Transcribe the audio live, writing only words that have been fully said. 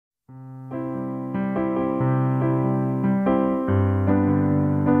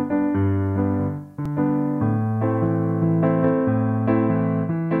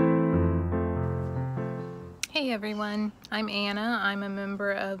everyone, I'm Anna. I'm a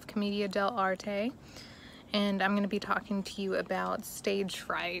member of Commedia Arte, and I'm going to be talking to you about stage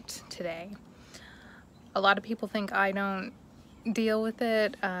fright today. A lot of people think I don't deal with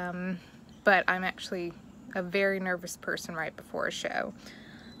it, but I'm actually a very nervous person right before a show.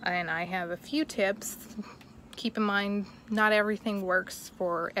 And I have a few tips. Keep in mind, not everything works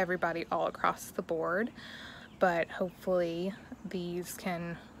for everybody all across the board, but hopefully these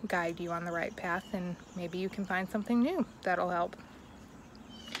can guide you on the right path, and maybe you can find something new that'll help.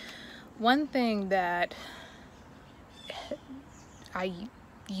 One thing that I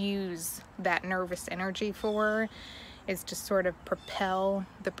use that nervous energy for is to sort of propel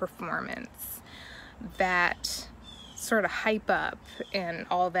the performance. That sort of hype up and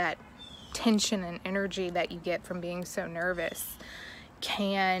all that tension and energy that you get from being so nervous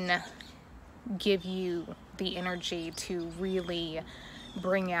can give you the energy to really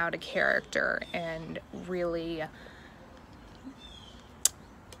bring out a character and really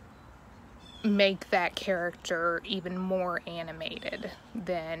make that character even more animated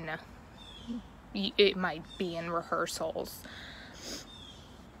than it might be in rehearsals.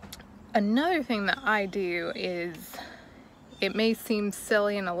 Another thing that I do is, it may seem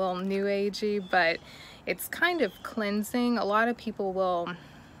silly and a little new agey, but it's kind of cleansing. A lot of people will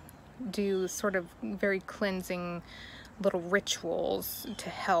do sort of very cleansing little rituals to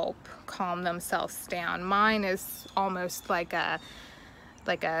help calm themselves down. Mine is almost like a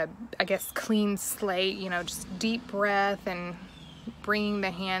I guess clean slate, you know, just deep breath and bringing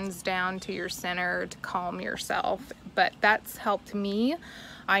the hands down to your center to calm yourself. But that's helped me.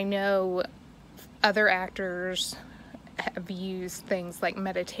 I know other actors have used things like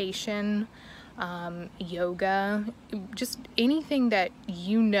meditation, yoga, just anything that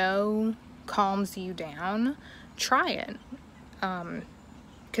you know calms you down. Try it,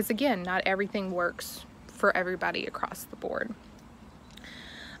 because again, not everything works for everybody across the board.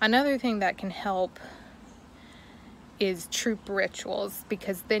 Another thing that can help is troupe rituals,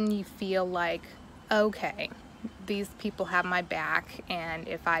 because then you feel like, okay, these people have my back, and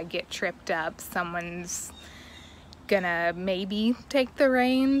if I get tripped up, someone's gonna maybe take the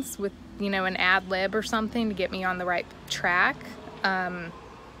reins with, you know, an ad lib or something to get me on the right track.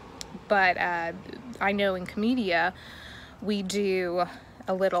 But I know in Commedia we do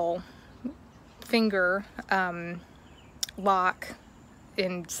a little finger lock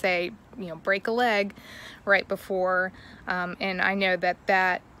and say, you know, break a leg right before, and I know that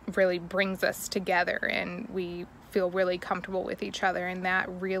that really brings us together and we feel really comfortable with each other, and that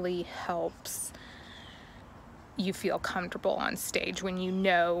really helps you feel comfortable on stage when you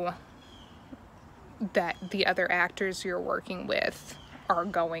know that the other actors you're working with are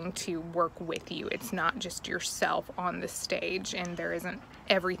going to work with you. It's not just yourself on the stage and there isn't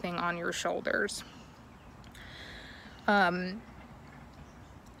everything on your shoulders.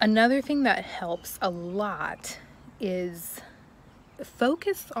 Another thing that helps a lot is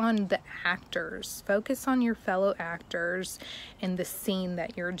focus on the actors. Focus on your fellow actors and the scene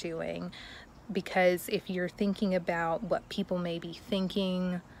that you're doing, because if you're thinking about what people may be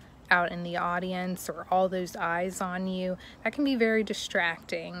thinking out in the audience or all those eyes on you, that can be very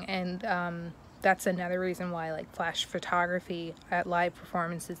distracting. And that's another reason why, like, flash photography at live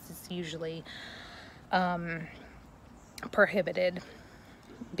performances is usually prohibited,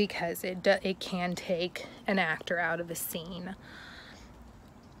 because it can take an actor out of a scene.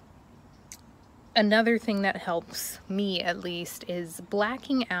 Another thing that helps me, at least, is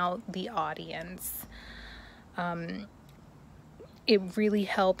blacking out the audience. It really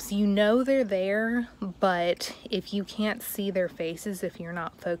helps. You know they're there, but if you can't see their faces, if you're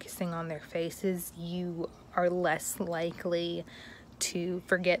not focusing on their faces, you are less likely to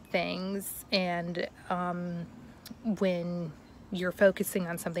forget things. And when you're focusing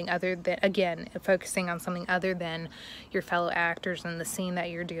on something other than, again, focusing on something other than your fellow actors and the scene that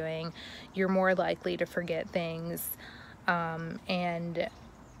you're doing, you're more likely to forget things and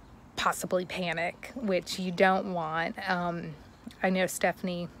possibly panic, which you don't want. I know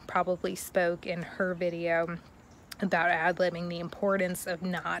Stephanie probably spoke in her video about ad-libbing, the importance of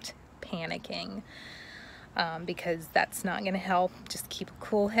not panicking, because that's not going to help. Just keep a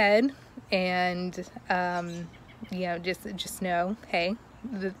cool head and you know, just know, hey,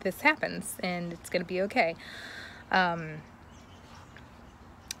 this happens and it's going to be okay. I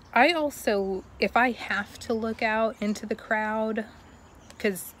also, if I have to look out into the crowd,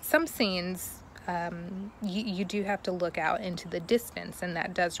 because some scenes you do have to look out into the distance, and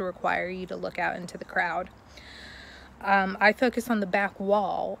that does require you to look out into the crowd. I focus on the back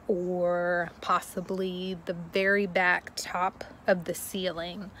wall, or possibly the very back top of the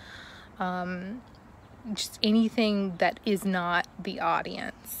ceiling. just anything that is not the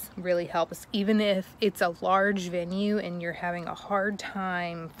audience really helps. Even if it's a large venue and you're having a hard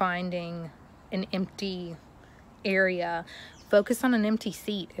time finding an empty area, focus on an empty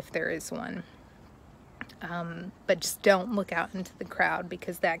seat if there is one. But just don't look out into the crowd,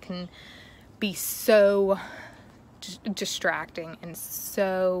 because that can be so distracting and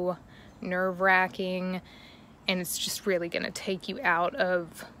so nerve-wracking, and it's just really going to take you out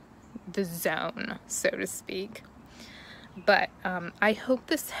of the zone, so to speak. But I hope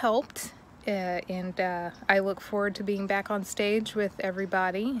this helped, and I look forward to being back on stage with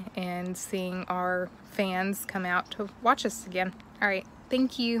everybody and seeing our fans come out to watch us again. All right,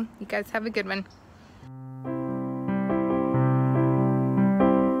 thank you. You guys have a good one.